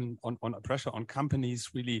pressures on companies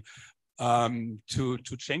really to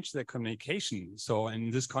change their communication. So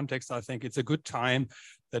in this context, I think it's a good time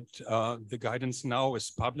that the guidance now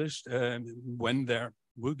is published when there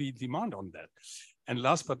will be demand on that. And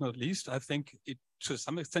last but not least, I think it to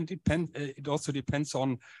some extent it also depends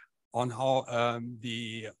on how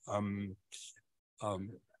the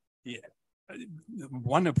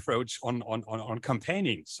one approach on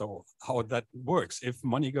campaigning. So how that works. If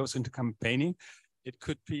money goes into campaigning, it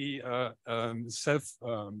could be a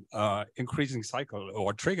self-increasing cycle,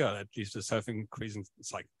 or trigger at least a self-increasing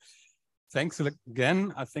cycle. Thanks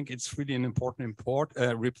again. I think it's really an important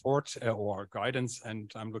report or guidance,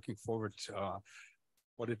 and I'm looking forward to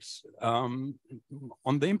what it's on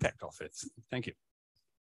the impact of it. Thank you.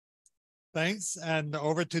 Thanks, and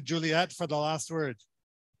over to Juliette for the last word.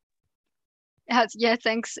 Yeah,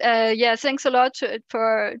 thanks. Yeah, thanks a lot to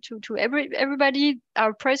everybody.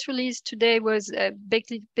 Our press release today was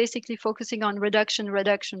basically focusing on reduction.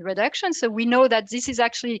 So we know that this is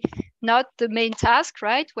actually not the main task,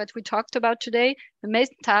 right? What we talked about today, the main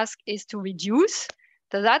task is to reduce.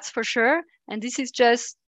 So that's for sure. And this is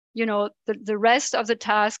just, you know, the rest of the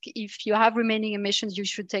task. If you have remaining emissions, you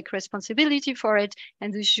should take responsibility for it.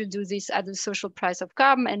 And you should do this at the social price of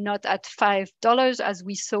carbon and not at $5, as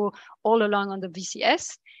we saw all along on the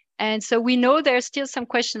VCS. And so we know there's still some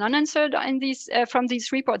questions unanswered in these, from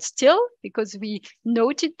these reports still, because we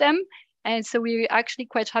noted them. And so we're actually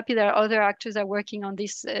quite happy that other actors are working on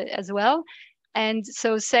this as well. And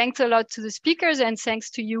so thanks a lot to the speakers, and thanks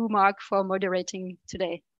to you, Mark, for moderating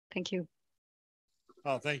today. Thank you.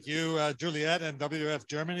 Well, thank you, Juliette and WWF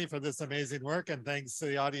Germany, for this amazing work, and thanks to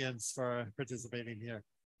the audience for participating here.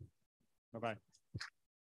 Bye-bye.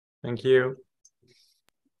 Thank you.